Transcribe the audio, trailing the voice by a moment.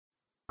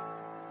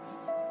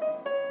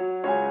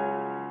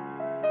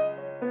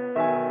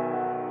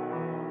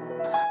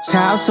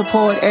Child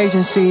support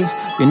agency,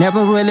 you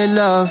never really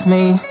loved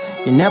me.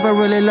 You never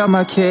really loved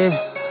my kid.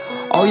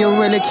 All you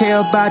really care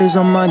about is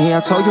your money. I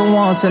told you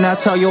once and I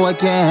tell you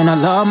again. I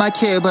love my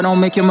kid, but don't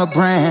make him a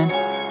brand.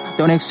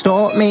 Don't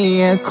extort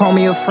me and call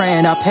me a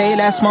friend. I paid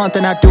last month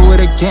and I do it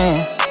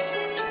again.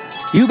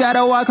 You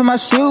gotta walk in my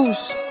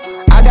shoes.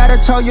 I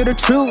gotta tell you the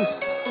truth.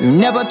 You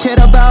never cared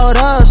about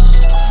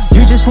us.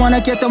 You just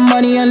wanna get the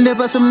money and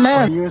live us a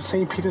mess. Are you a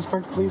St.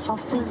 Petersburg police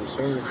officer? Yes,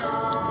 sir.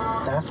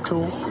 That's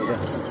cool. Yeah.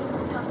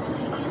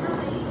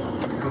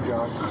 Good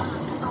job.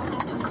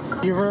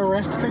 You ever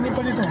arrested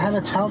anybody that had a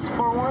child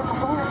support warrant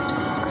before? I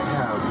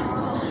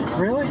have.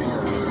 Really?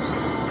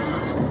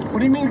 Yeah, What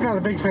do you mean you're not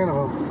a big fan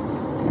of them?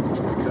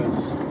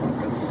 because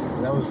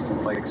that was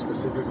like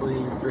specifically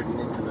written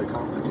into the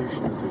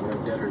Constitution to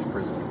no debtor's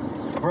prison.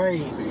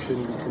 Right. So you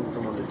shouldn't be sending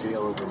someone to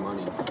jail over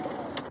money.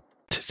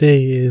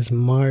 Today is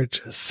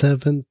March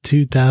 7th,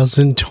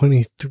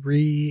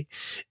 2023.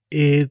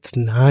 It's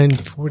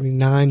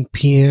 9:49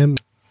 p.m.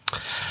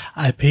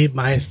 I paid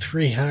my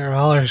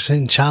 $300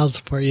 in child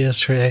support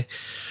yesterday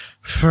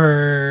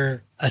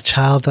for a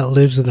child that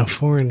lives in a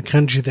foreign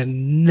country that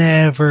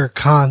never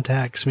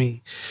contacts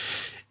me.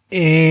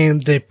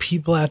 And the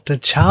people at the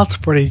child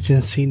support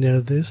agency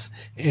know this,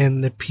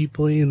 and the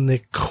people in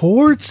the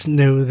courts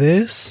know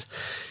this.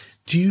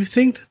 Do you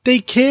think that they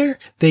care?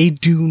 They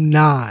do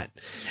not.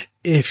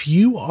 If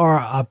you are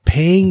a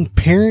paying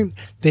parent,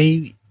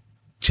 they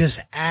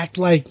just act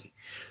like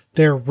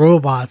they're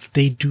robots.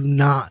 They do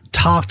not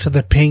talk to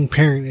the paying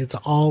parent.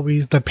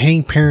 The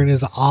paying parent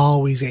is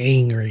always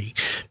angry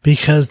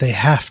because they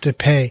have to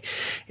pay.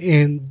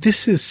 And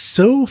this is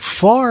so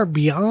far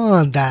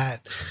beyond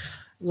that.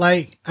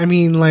 I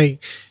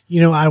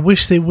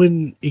wish they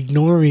wouldn't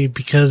ignore me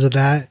because of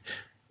that,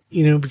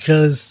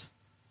 because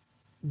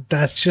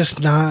that's just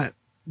not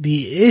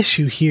the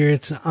issue here.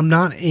 I'm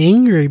not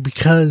angry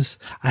because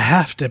I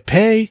have to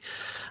pay.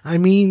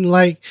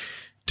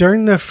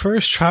 During the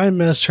first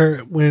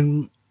trimester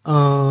when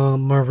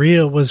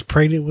Maria was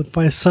pregnant with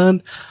my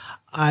son,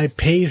 I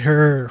paid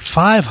her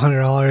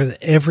 $500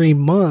 every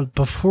month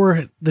before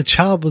the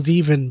child was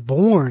even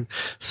born.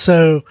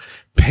 So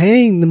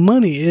paying the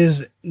money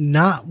is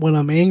not what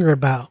I'm angry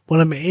about. What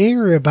I'm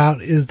angry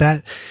about is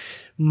that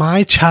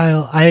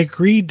I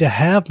agreed to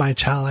have my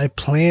child. I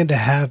plan to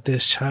have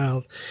this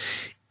child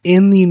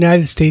in the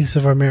United States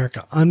of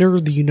America, under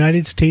the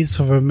United States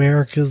of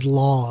America's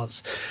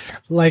laws.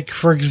 Like,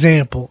 for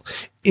example,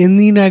 in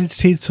the United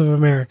States of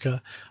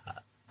America,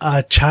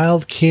 a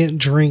child can't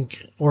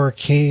drink or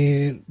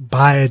can't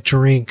buy a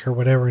drink or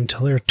whatever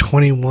until they're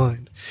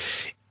 21.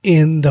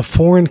 In the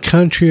foreign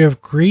country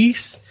of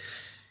Greece,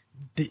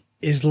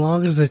 as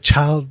long as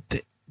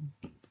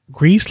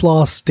Greece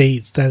law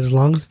states that as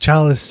long as the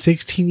child is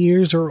 16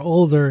 years or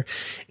older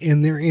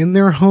and they're in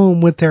their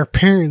home with their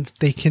parents,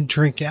 they can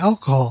drink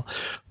alcohol,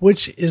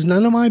 which is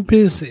none of my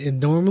business. It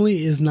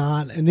normally is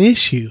not an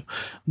issue.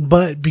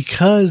 But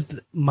because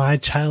my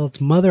child's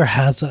mother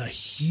has a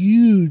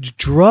huge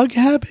drug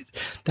habit,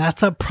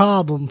 that's a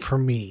problem for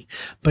me.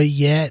 But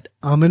yet,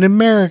 I'm in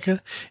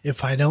America.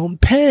 If I don't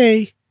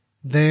pay,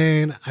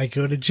 then I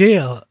go to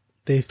jail.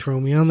 They throw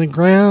me on the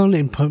ground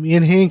and put me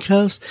in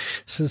handcuffs,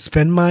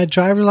 suspend my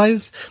driver's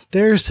license.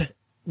 There's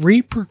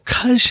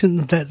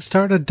repercussions that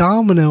start a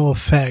domino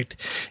effect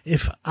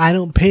if I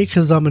don't pay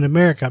because I'm in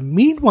America.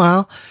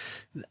 Meanwhile,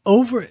 I'm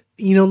over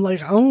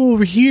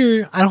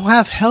here, I don't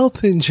have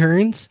health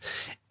insurance.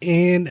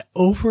 And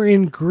over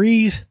in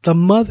Greece, the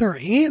mother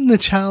and the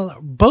child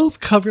are both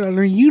covered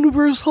under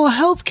universal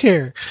health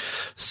care.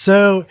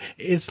 So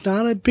it's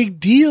not a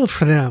big deal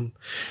for them.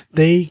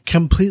 They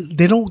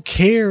don't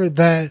care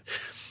that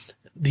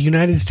the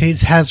United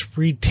States has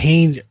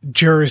retained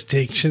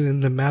jurisdiction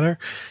in the matter.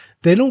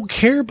 They don't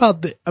care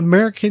about the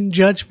American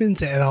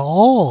judgments at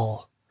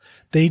all.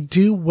 They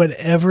do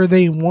whatever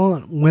they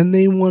want when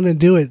they want to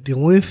do it. The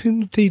only thing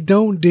that they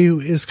don't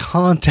do is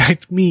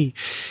contact me.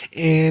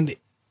 And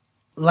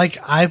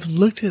I've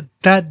looked at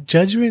that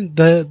judgment,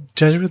 the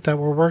judgment that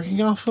we're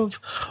working off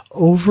of,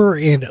 over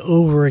and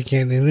over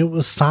again, and it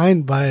was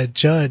signed by a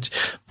judge,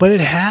 but it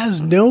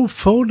has no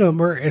phone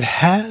number. It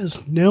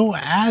has no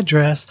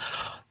address.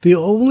 The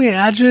only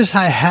address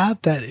I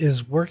have that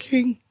is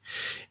working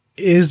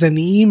is an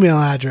email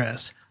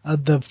address.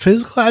 The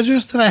physical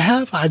address that I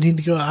have, I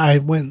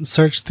went and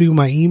searched through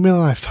my email.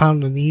 I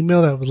found an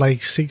email that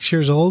was 6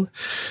 years old.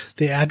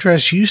 The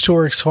address used to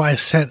work, so I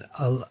sent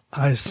the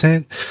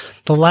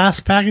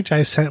last package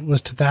I sent was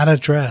to that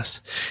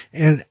address.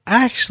 And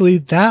actually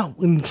that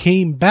one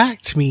came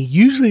back to me.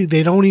 Usually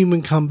they don't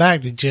even come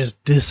back. They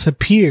just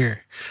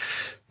disappear.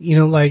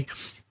 You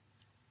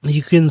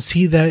can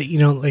see that,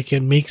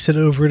 it makes it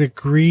over to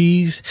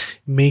Greece,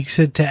 makes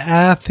it to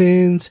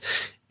Athens,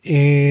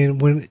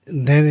 and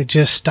then it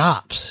just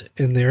stops,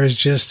 and there is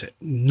just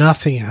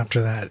nothing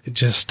after that. It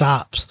just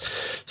stops.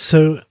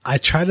 So I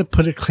try to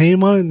put a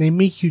claim on it, and they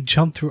make you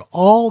jump through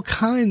all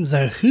kinds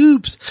of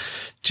hoops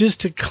just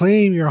to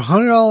claim your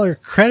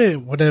 $100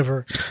 credit,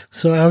 whatever.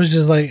 So I was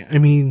just I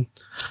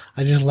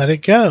just let it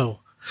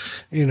go.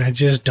 and I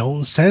just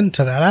don't send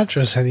to that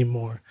address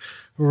anymore.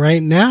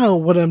 Right now,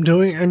 what I'm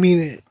doing, I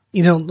mean,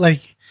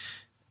 like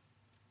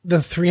the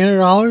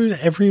 $300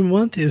 every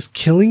month is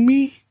killing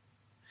me.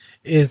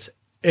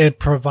 It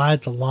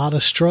provides a lot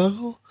of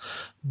struggle,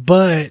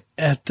 but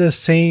at the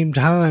same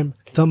time,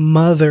 the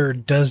mother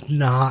does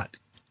not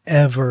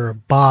ever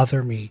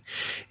bother me,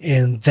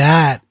 and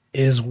that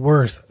is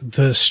worth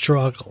the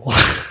struggle.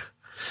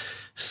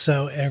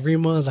 So every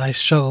month I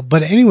struggle.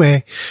 But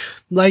anyway,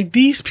 like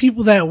these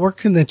people that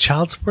work in the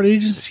child support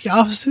agency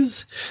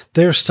offices,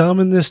 there's some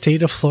in the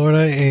state of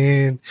Florida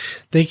and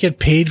they get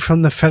paid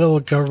from the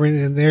federal government,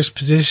 and there's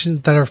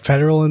positions that are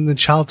federal in the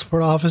child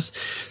support office.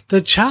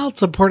 The child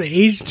support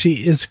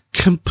agency is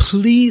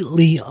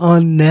completely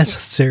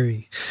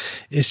unnecessary.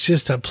 It's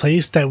just a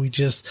place that we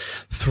just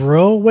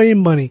throw away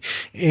money,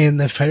 and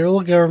the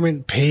federal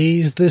government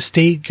pays the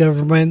state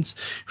governments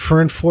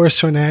for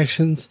enforcement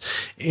actions,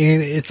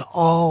 and it's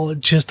all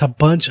just a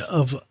bunch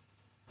of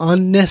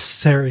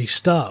unnecessary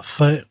stuff,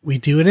 but we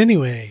do it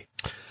anyway.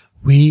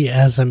 We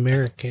as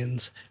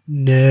Americans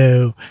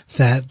know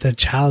that the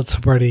child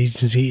support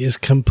agency is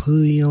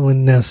completely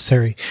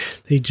unnecessary.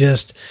 They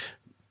just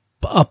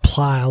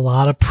apply a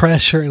lot of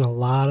pressure and a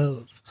lot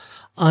of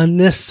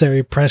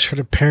unnecessary pressure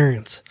to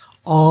parents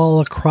all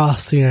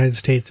across the United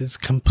States. It's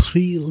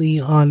completely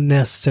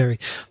unnecessary.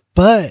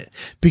 But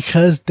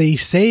because they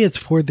say it's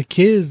for the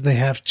kids, they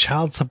have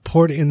child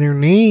support in their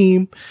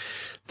name,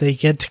 they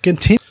get to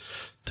continue.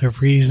 The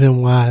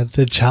reason why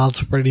the child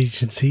support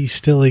agency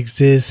still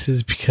exists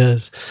is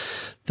because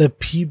the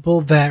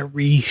people that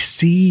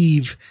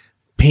receive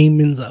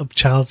payments of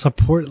child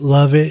support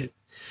love it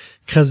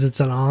because it's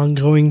an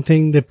ongoing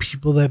thing. The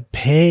people that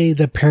pay,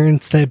 the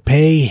parents that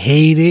pay,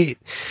 hate it.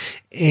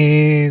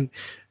 And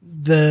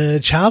the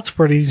child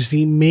support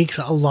agency makes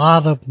a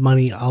lot of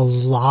money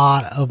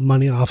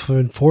off of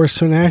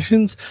enforcement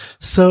actions.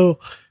 So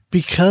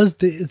because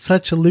it's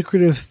such a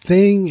lucrative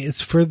thing,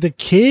 it's for the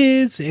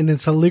kids and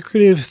it's a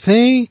lucrative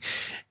thing,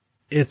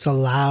 it's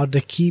allowed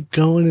to keep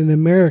going in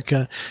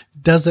America.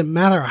 Doesn't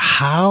matter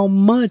how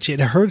much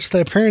it hurts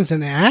the parents,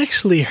 and it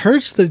actually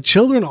hurts the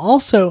children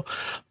also,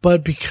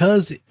 but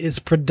because it's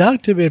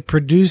productive, it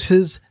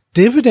produces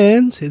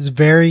dividends. It's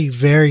very,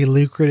 very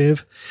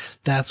lucrative.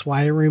 That's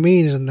why it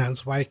remains, and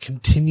that's why it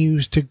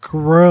continues to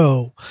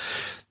grow.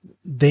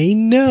 They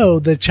know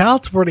the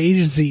child support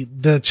agency,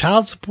 the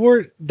child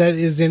support that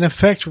is in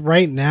effect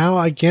right now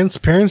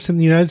against parents in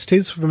the United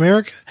States of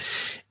America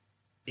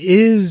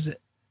is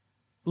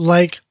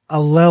like a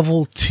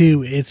level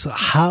 2. It's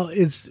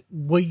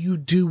what you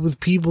do with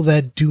people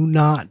that do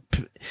not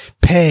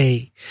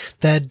pay,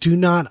 that do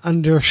not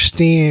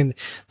understand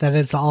that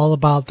it's all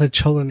about the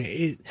children.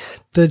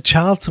 The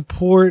child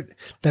support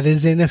that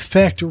is in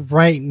effect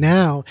right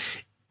now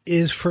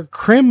is for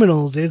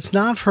criminals. It's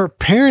not for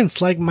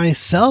parents like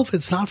myself.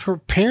 It's not for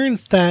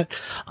parents that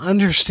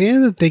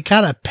understand that they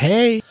gotta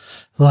pay.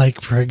 Like,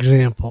 for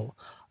example,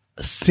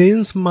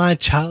 since my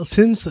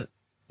child's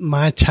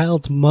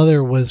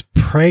mother was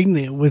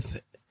pregnant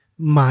with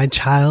my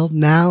child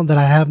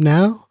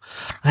I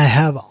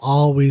have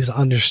always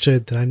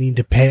understood that I need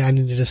to pay. I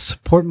needed to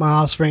support my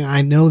offspring.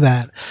 I know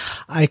that.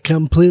 I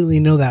completely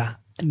know that.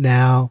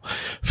 Now,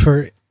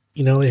 for,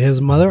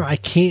 his mother, I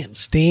can't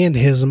stand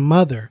his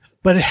mother.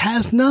 But it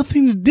has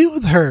nothing to do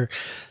with her.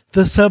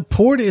 The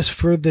support is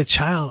for the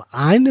child.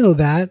 I know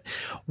that.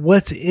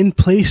 What's in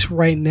place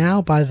right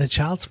now by the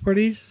child support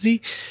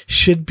agency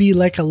should be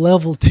like a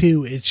level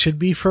 2. It should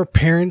be for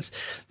parents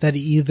that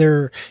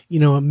either,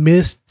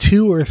 missed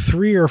 2 or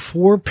 3 or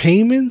 4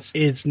 payments.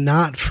 It's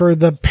not for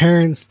the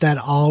parents that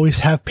always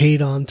have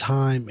paid on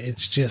time.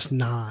 It's just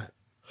not.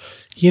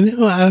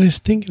 I was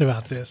thinking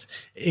about this.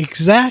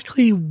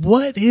 Exactly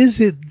what is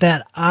it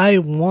that I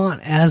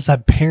want as a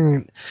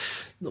parent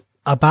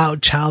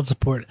about child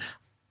support?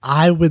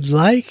 I would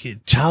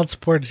like child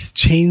support to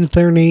change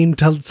their name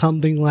to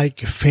something like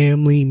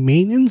family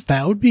maintenance.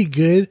 That would be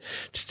good,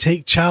 to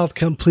take child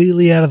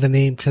completely out of the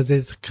name because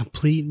it's a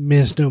complete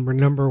misnomer,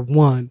 number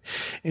 1.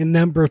 And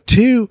number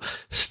 2,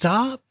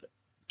 stop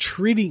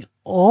treating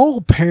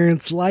all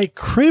parents like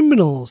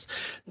criminals.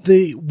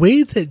 The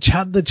way that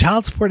the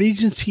child support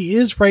agency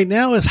is right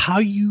now is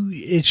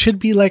it should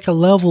be like a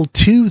level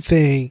 2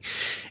 thing.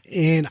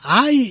 And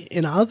I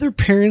and other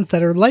parents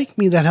that are like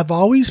me that have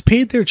always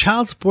paid their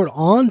child support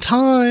on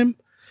time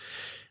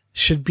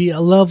should be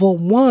a level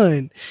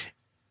 1.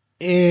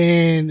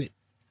 And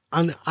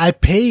I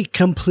pay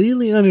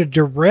completely under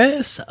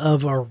duress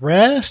of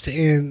arrest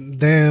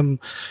and them,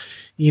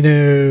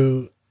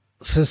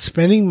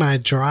 suspending my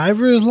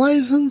driver's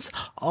license.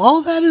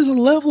 All that is a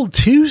level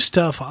 2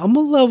 stuff. I'm a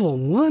level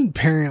 1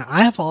 parent.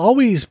 I have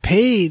always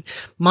paid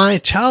my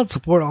child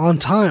support on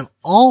time,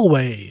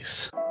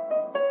 always.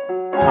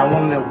 I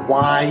want to know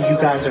why you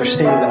guys are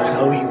saying that I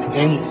owe you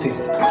anything.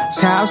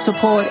 Child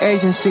support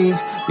agency,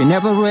 you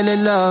never really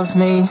love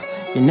me.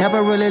 You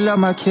never really love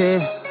my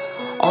kid.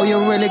 All you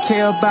really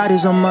care about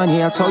is your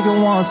money. I told you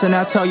once and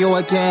I tell you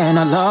again.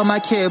 I love my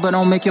kid, but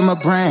don't make him a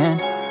brand.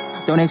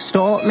 Don't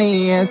extort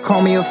me and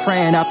call me a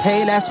friend. I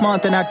paid last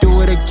month and I do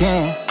it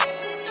again.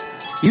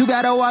 You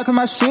gotta walk in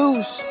my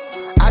shoes.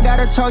 I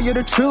gotta tell you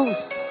the truth.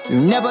 You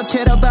never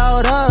cared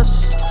about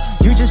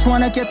us. You just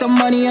wanna get the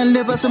money and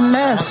live us a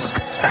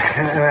mess.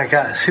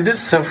 And see,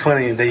 this is so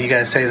funny that you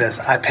guys say this.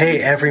 I pay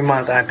every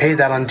month. I paid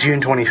that on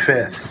June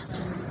 25th.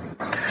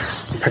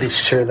 I'm pretty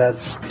sure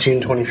that's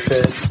June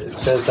 25th. It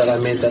says that I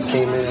made that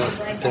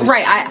payment.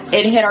 Right.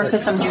 It hit our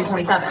system June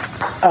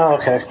 27th. Oh,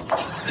 okay.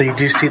 So you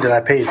do see that I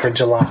paid for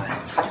July.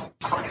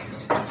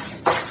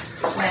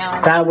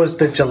 Well, That was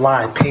the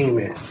July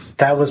payment.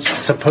 That was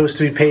supposed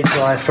to be paid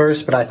July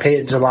 1st, but I paid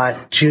it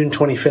June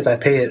 25th. I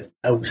paid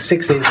it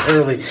 6 days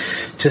early,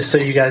 just so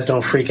you guys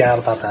don't freak out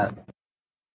about that.